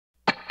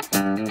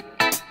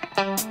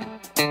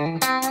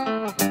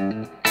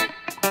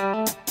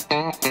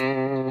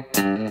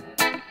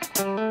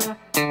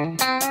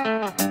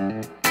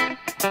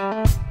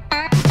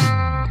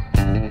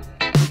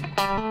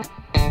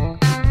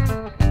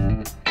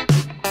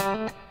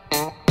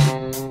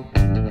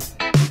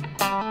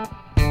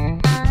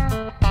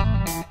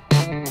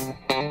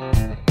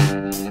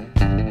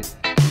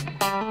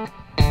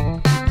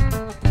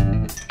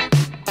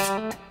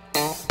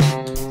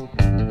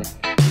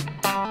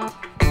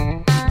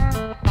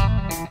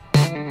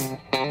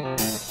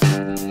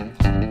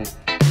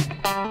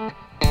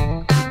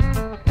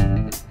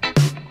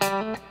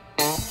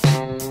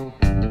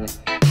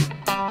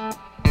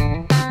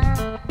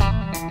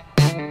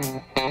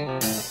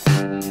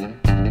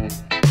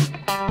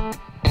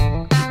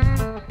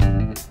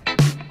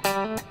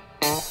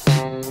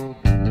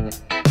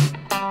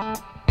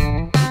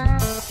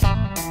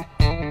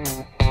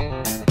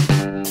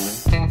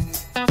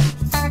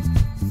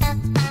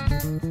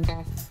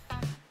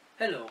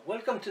Hello,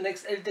 welcome to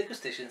next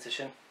degustation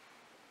session.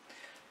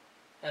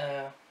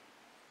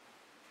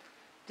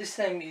 This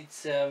time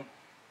it's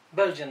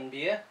Belgian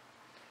beer,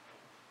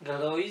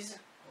 Gauloise.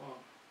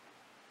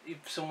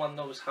 If someone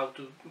knows how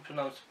to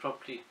pronounce it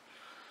properly,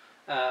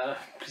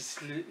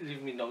 please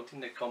leave me a note in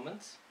the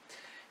comments.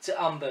 It's an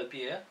amber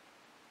beer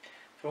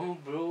from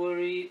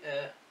brewery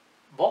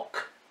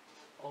Bocq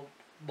or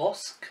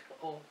Bocq,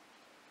 or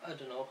I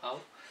don't know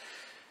how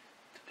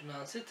to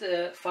pronounce it.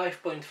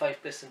 5.5%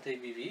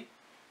 ABV.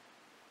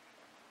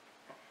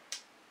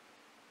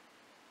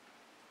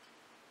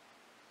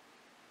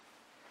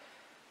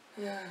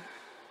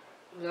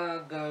 La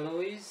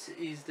Gauloise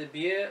is the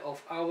beer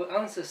of our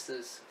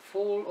ancestors,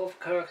 full of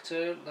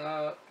character.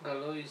 La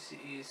Gauloise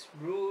is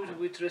brewed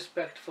with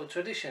respect for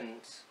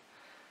traditions,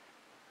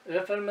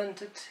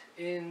 re-fermented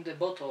in the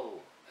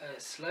bottle. A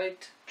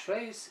slight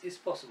trace is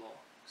possible.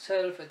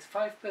 Serve at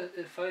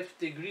 5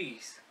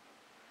 degrees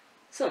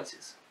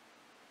Celsius.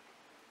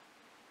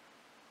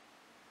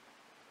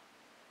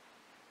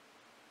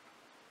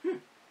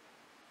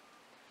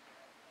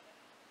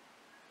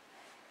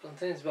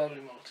 Contains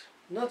barley malt.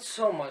 Not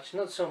so much.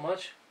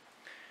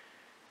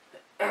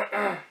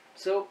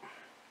 So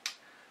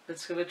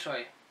let's have a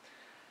try.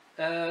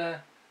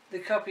 The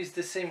cup is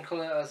the same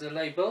color as the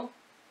label,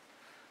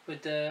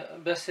 with the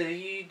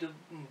Brasserie de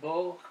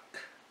Bocq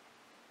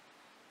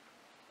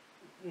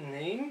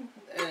name,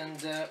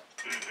 and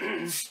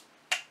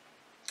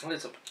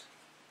let's open it.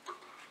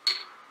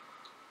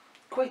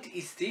 Quite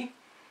yeasty.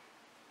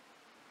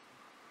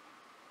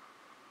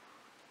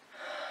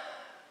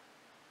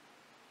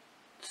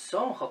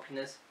 Some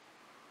hoppiness.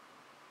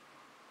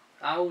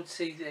 I would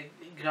say the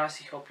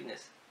grassy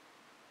hoppiness.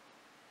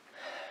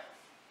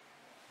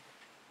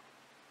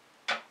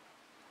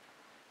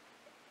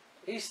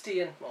 Yeasty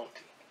and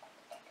malty.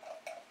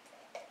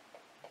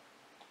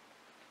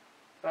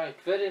 Right,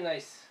 very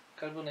nice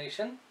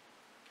carbonation.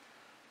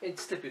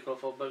 It's typical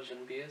for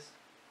Belgian beers.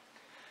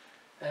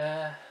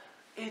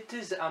 It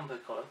is amber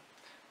color,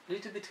 a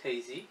little bit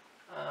hazy,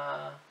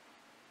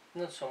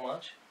 not so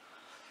much.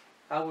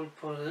 I will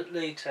pour it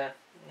later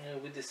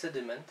with the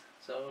sediment,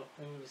 so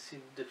we will see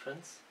the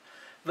difference.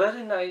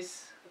 Very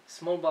nice,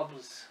 small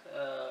bubbles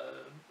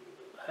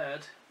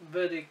head,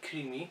 very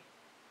creamy.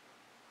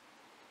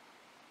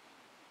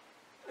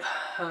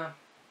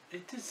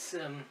 It is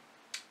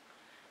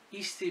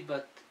yeasty,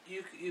 but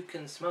you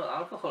can smell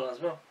alcohol as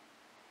well.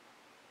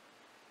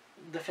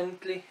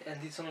 Definitely,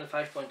 and it's only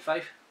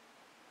 5.5.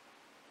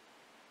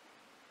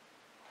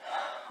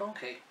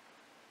 Okay,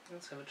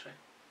 let's have a try.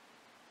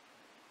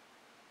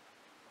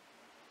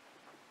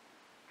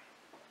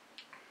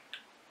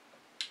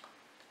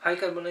 High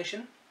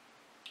carbonation,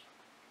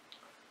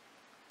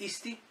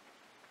 yeasty,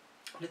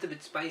 a little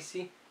bit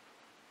spicy.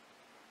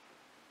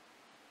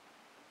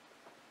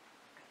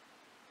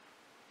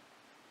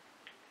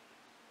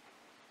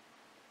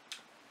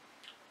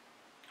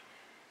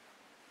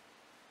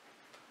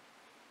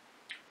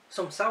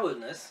 Some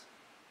sourness,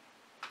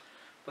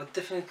 but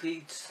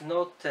definitely it's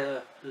not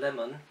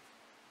lemon.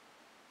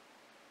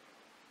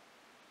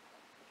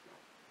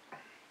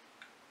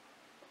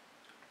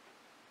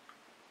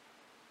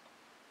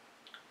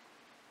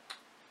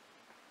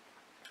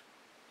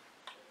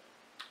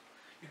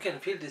 You can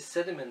feel this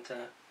sediment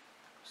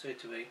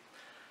straight away.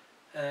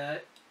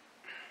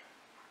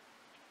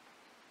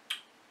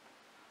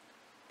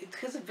 It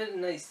has a very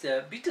nice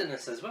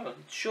bitterness as well.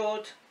 It's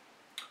short,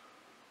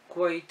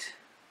 quite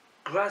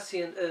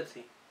grassy and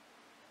earthy.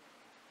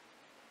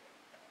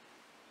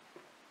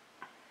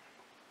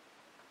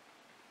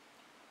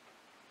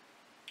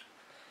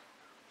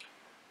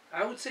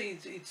 I would say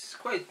it's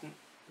quite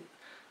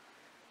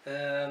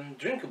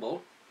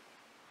drinkable.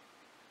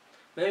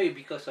 Maybe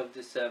because of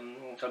this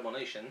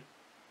carbonation.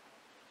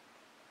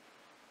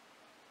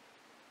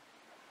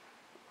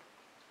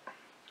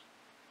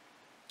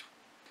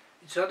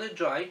 It's rather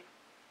dry.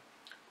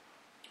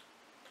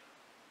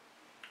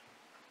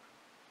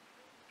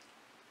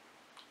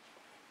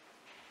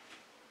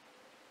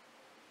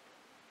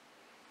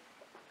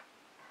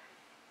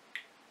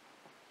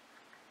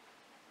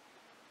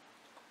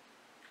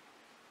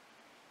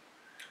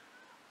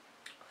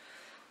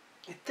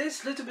 It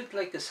tastes a little bit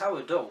like a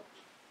sourdough.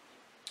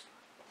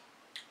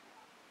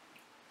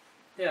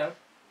 Yeah.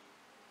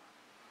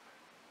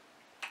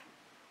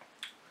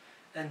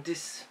 And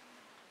this,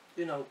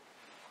 you know,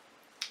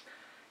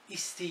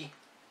 yeasty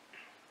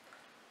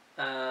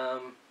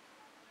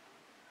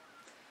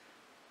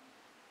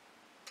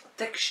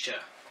texture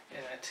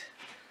in it.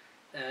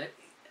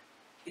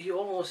 You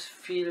almost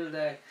feel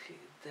like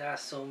there are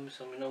some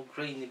you know,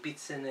 grainy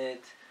bits in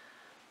it.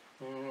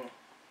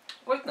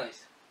 Quite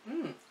nice.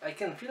 I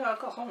can feel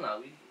alcohol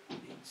now.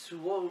 It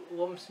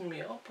warms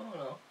me up. Oh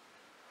no.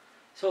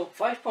 So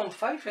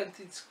 5.5, and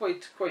it's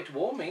quite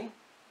warming.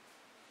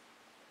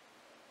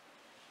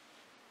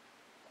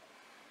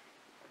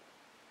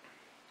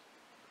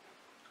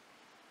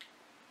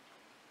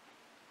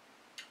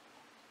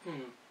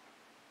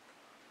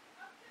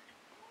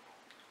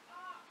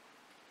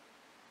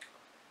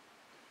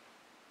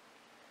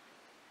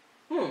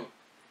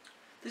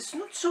 There's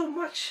not so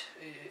much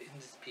in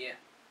this beer,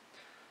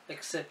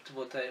 except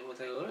what I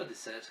already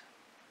said.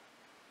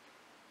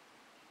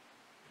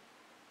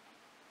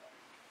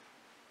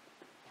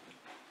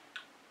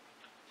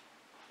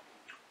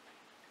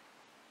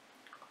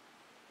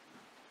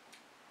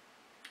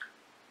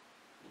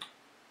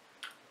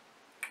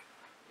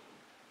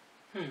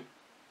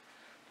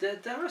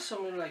 There are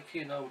some, like,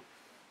 you know,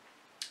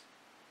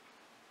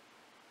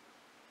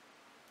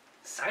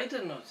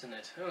 cider notes in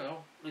it. I don't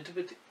know, a little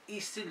bit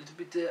yeasty, a little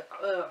bit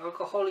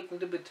alcoholic, a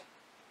little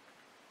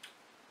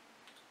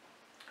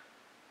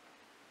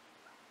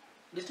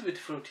bit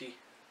fruity.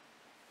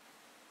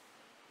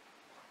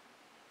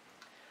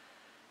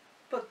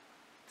 But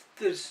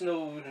there's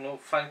no, you know,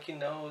 funky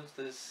notes.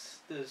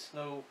 There's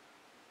no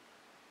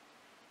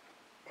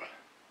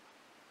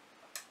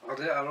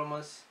other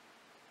aromas.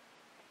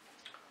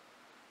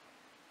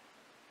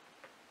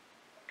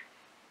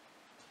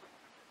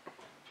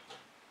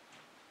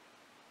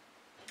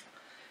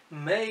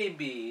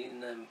 Maybe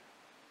in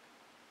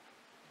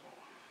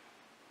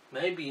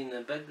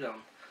the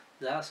background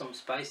there are some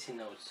spicy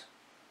notes,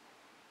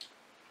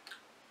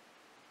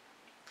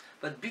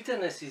 but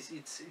bitterness is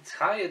it's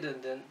higher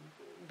than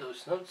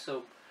those notes,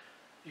 so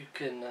you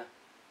can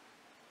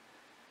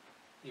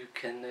you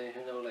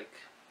know, like,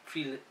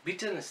 feel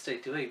bitterness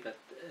straight away, but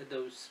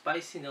those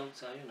spicy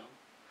notes are, you know,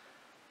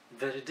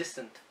 very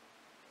distant.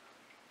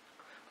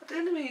 But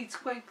anyway, it's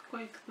quite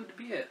good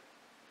beer.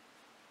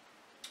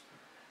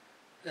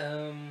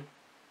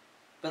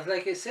 But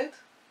like I said,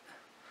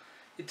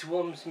 it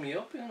warms me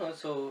up, you know,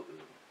 so,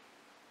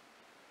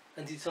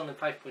 and it's only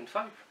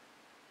 5.5,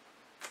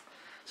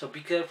 so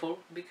be careful,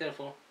 be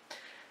careful.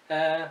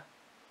 I'm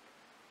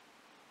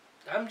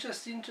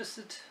just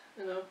interested,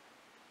 you know,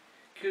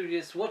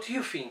 curious what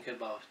you think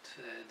about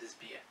this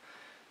beer.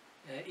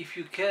 If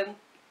you can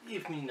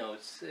leave me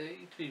notes,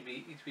 it will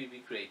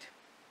be great.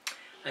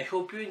 I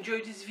hope you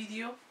enjoyed this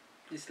video.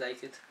 Please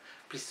like it,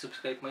 please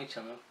subscribe my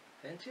channel,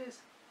 and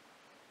cheers.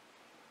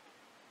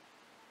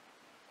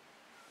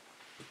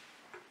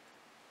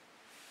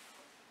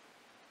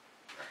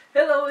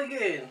 Hello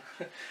again.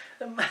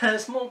 A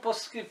small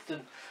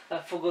postscriptum. I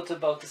forgot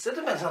about the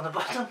sediment on the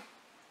bottom.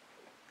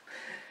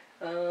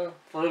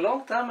 For a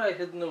long time I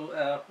had no,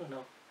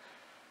 no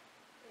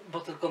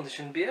bottle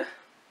conditioned beer.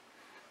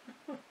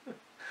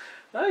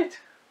 Right.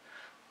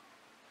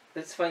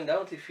 Let's find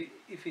out if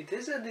it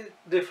is any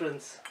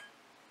difference.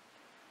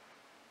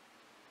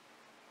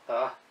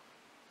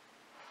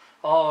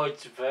 Oh,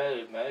 it's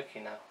very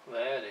murky now.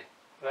 Very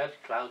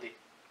cloudy.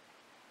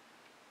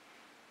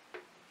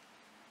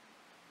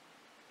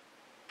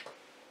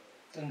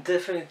 And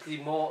definitely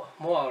more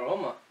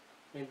aroma.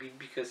 Maybe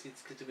because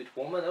it's a little bit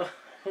warmer now.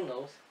 Who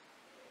knows?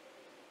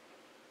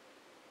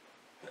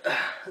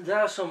 There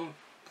are some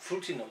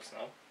fruity notes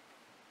now.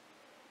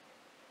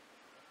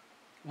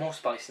 More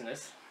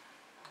spiciness.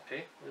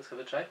 Okay, let's have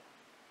a try.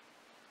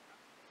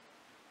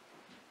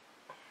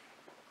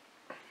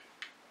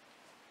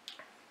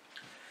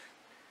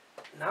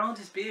 Now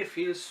this beer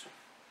feels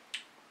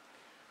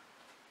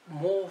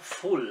more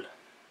full.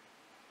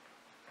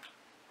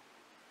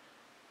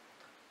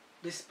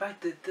 Despite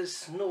that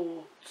there's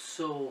not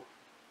so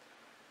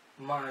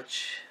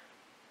much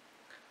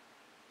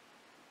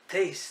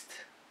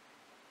taste,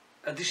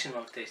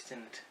 additional taste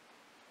in it.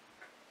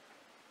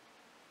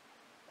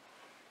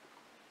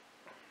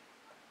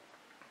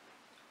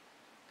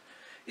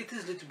 It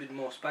is a little bit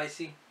more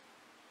spicy.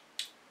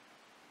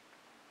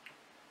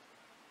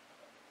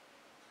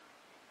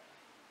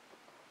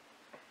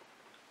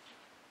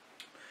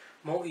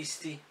 More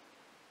yeasty.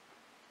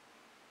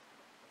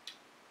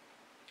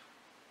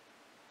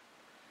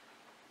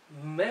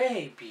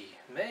 Maybe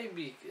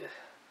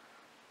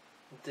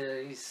there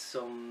is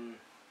some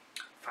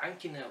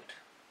funky note.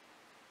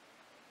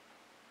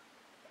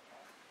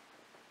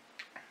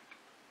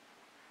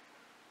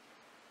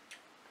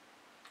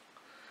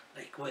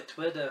 Like wet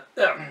weather,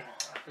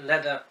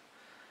 leather,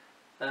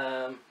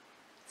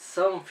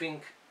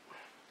 something.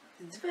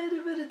 It's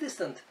very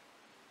distant.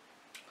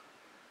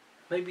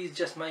 Maybe it's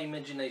just my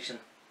imagination.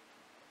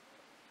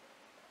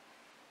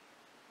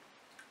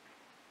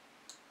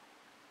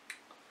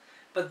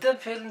 but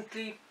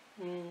definitely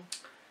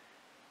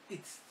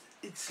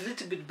it's a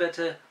little bit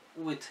better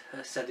with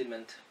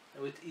sediment,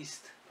 with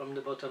yeast from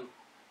the bottom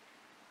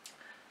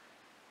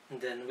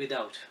than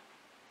without.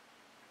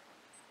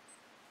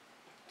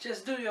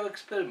 Just do your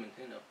experiment,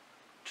 you know.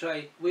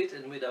 Try with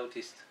and without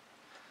yeast.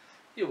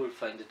 You will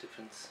find the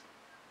difference.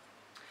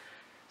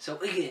 So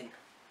again,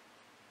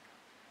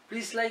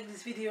 please like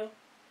this video,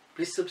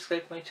 please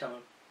subscribe my channel,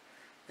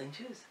 and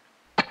cheers.